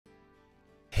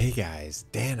Hey guys,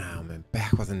 Dan Alman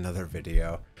back with another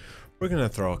video. We're gonna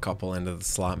throw a couple into the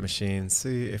slot machine,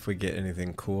 see if we get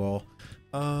anything cool.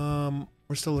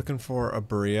 We're still looking for a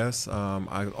Boreas.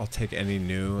 I'll take any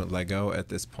new Lego at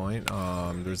this point.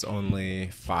 There's only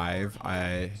 5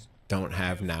 I don't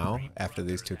have now after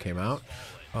these 2 came out.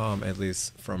 At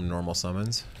least from normal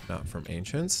summons, not from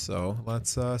ancients. So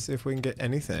let's see if we can get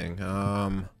anything.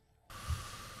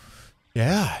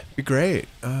 Yeah, it'd be great.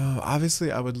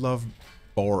 Obviously, I would love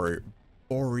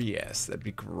Boreas. That'd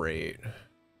be great.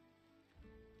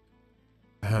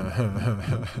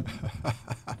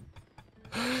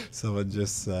 Someone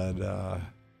just said,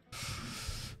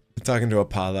 talking to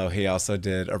Apollo, he also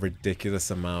did a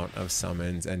ridiculous amount of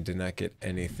summons and did not get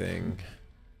anything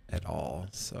at all.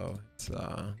 So it's,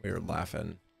 we were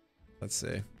laughing. Let's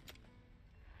see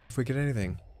if we get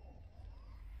anything.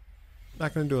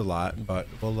 Not gonna do a lot, but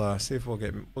we'll see if we'll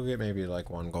get maybe like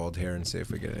 1 gold here and see if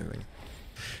we get anything.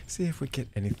 See if we get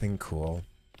anything cool.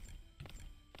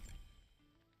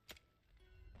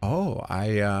 Oh,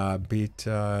 I beat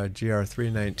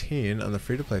GR319 on the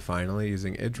free-to-play finally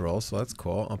using Idril, so that's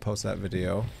cool. I'll post that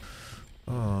video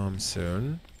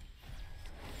soon.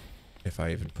 If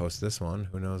I even post this one,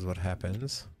 who knows what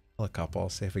happens. Well, a couple,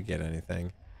 see if we get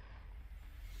anything.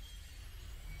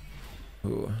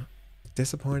 Ooh,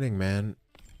 disappointing, man.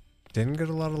 Didn't get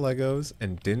a lot of Legos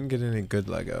and didn't get any good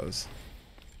Legos.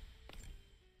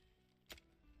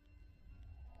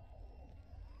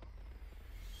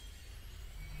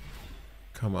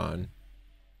 Come on.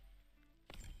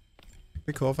 It'd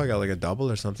be cool if I got like a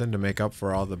double or something to make up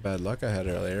for all the bad luck I had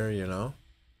earlier, you know?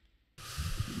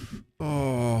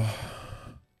 Oh.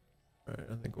 Alright,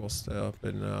 I think we'll stay up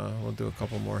and we'll do a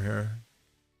couple more here.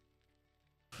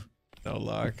 No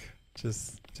luck.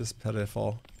 Just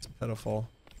pitiful. It's pitiful.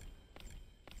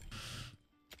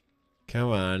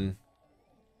 Come on.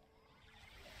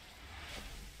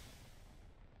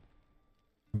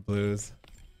 Blues.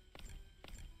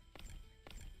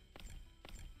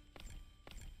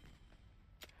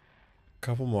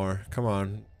 Couple more. Come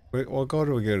on. We'll go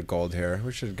to a good gold here.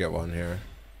 We should get one here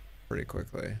pretty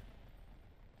quickly.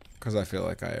 Because I feel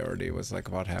like I already was like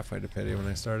about halfway to pity when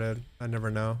I started. I never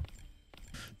know.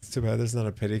 It's too bad there's not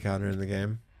a pity counter in the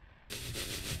game.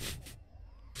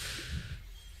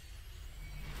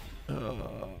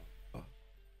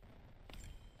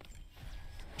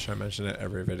 Should I mention it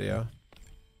every video?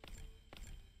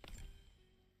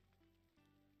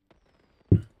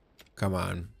 Come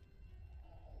on.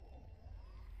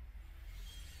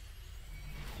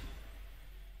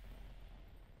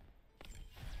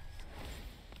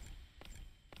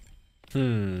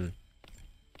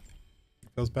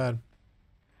 Feels bad.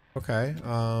 Okay,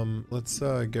 let's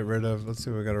get rid of, let's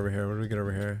see what we got over here. What do we get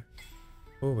over here?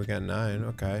 Oh, we got 9,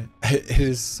 okay. It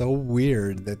is so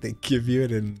weird that they give you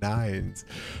it in 9s.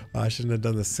 I shouldn't have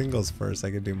done the singles first,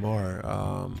 I could do more.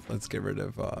 Let's get rid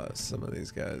of some of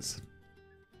these guys.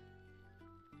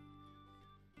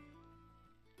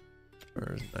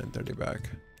 Where's 930 back?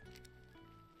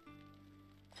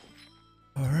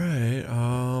 Alright,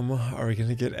 are we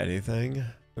gonna get anything?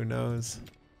 Who knows?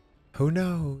 Who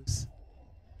knows?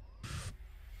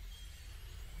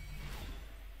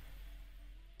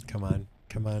 Come on,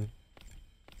 come on.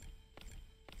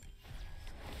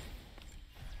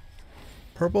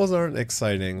 Purples aren't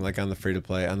exciting like on the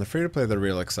free-to-play. On the free-to-play, they're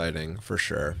real exciting, for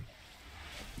sure.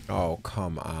 Oh,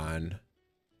 come on.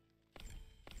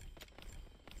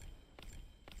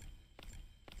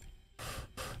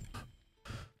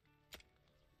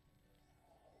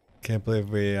 Can't believe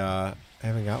we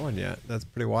haven't got one yet. That's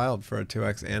pretty wild for a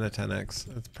 2x and a 10x.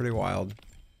 That's pretty wild.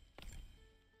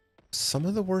 Some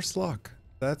of the worst luck,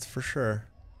 that's for sure.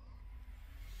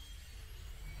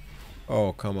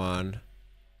 Oh, come on.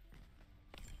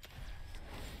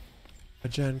 A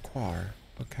Jaguar.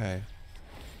 Okay.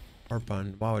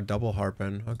 Harpun. Wow, a double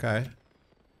Harpun. Okay.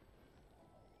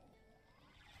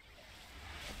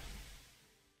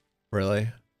 Really?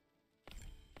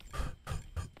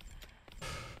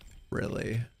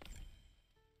 Really?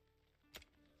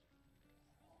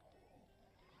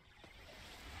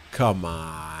 Come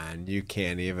on, you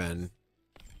can't even.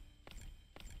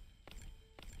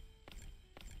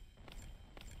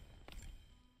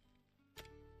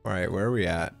 Alright, where are we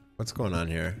at? What's going on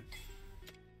here?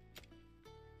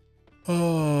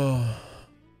 Oh,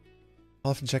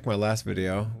 I'll have to check my last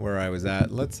video where I was at.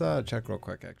 Let's check real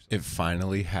quick, actually. It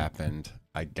finally happened.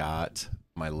 I got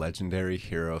my legendary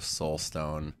hero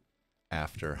soulstone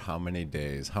after how many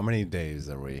days? How many days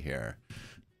are we here?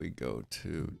 We go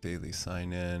to daily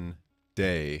sign in.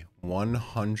 Day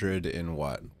 100 in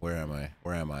what? Where am I?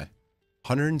 Where am I?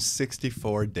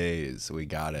 164 days. We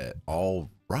got it. All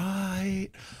right.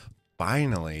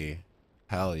 Finally.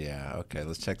 Hell yeah. Okay,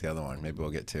 let's check the other one. Maybe we'll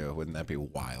get two. Wouldn't that be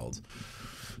wild?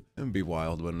 It would be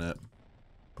wild, wouldn't it?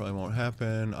 Probably won't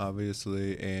happen,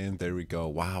 obviously. And there we go.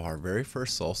 Wow, our very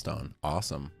first soulstone.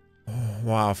 Awesome. Oh,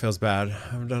 wow, feels bad.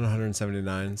 I've done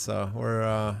 179, so we're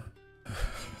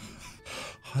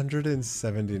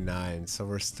 179. So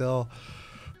we're still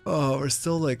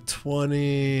like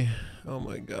 20. Oh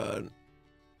my god.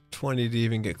 20 to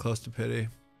even get close to pity.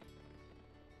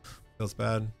 Feels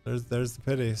bad. There's the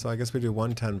pity. So I guess we do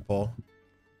 110 pull.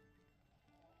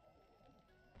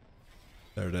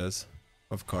 There it is.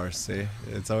 Of course, see?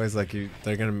 It's always like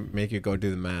they're gonna make you go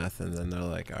do the math and then they're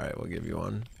like, alright, we'll give you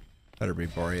one. Better be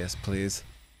Boreas, please.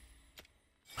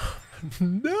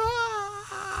 No!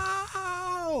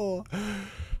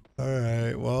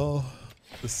 Alright, well,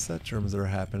 the Cetrums are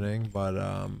happening, but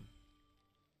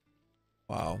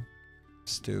wow.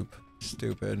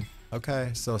 Stupid.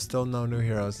 Okay, so still no new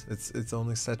heroes. It's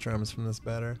only Cetrums from this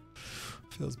batter.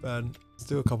 Feels bad. Let's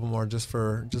do a couple more just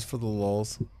for the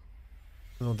lulz.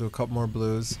 And we'll do a couple more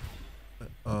blues.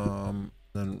 Then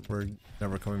we're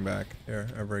never coming back here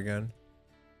ever again.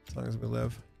 As long as we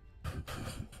live.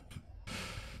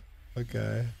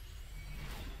 Okay.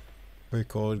 Pretty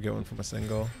cool to get one from a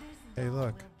single. Hey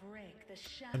look.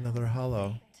 Another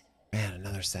hollow. Man,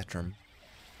 another Cetrum.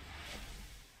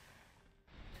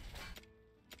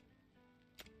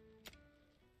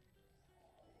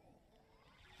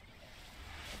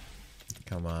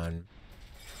 Come on.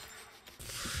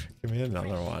 Give me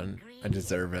another one. I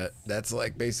deserve it. That's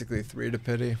like basically 3 to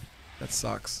pity. That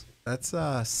sucks. That's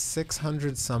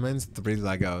 600 summons, 3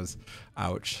 Legos.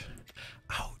 Ouch.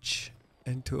 Ouch.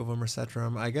 And 2 of them are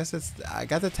Cetrum. I guess I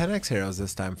got the 10x heroes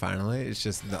this time finally. It's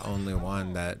just the only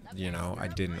one that, you know, I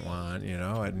didn't want, you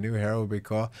know. A new hero would be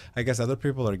cool. I guess other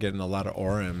people are getting a lot of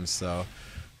Orims, so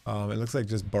it looks like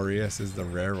just Boreas is the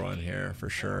rare one here for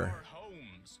sure.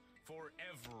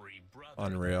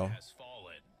 Unreal.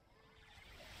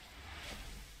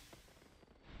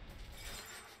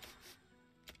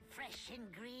 Fresh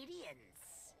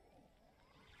ingredients.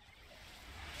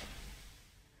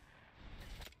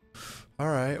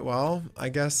 Alright, well, I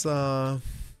guess no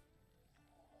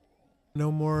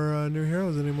more new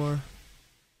heroes anymore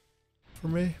for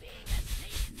me.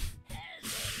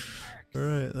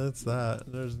 Alright, that's that.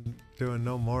 There's doing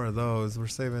no more of those. We're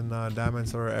saving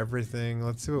diamonds for everything.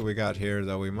 Let's see what we got here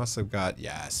though. We must have got,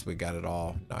 yes, we got it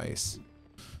all. Nice.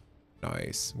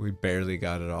 Nice. We barely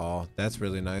got it all. That's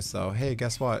really nice though. Hey,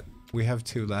 guess what? We have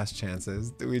 2 last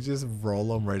chances. Do we just roll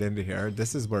them right into here?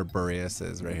 This is where Boreas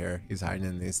is right here. He's hiding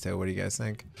in these 2. What do you guys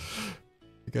think?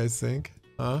 You guys think?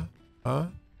 Huh? Huh?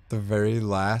 The very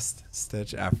last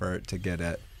stitch effort to get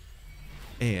it.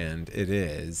 And it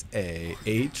is a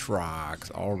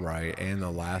Aatrox. Alright, and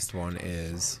the last one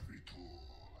is...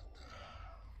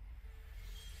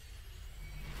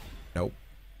 Nope.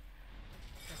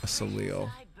 A Soleel.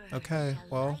 Okay,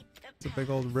 well, it's a big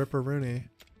old ripperoonie.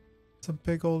 It's a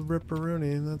big old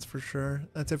ripperoonie, that's for sure.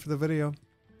 That's it for the video.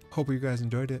 Hope you guys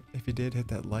enjoyed it. If you did, hit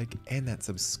that like and that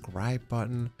subscribe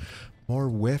button. More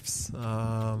whiffs.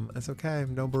 It's okay.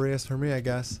 No Boreas for me, I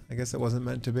guess. I guess it wasn't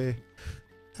meant to be.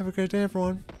 Have a great day,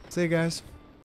 everyone. See you guys.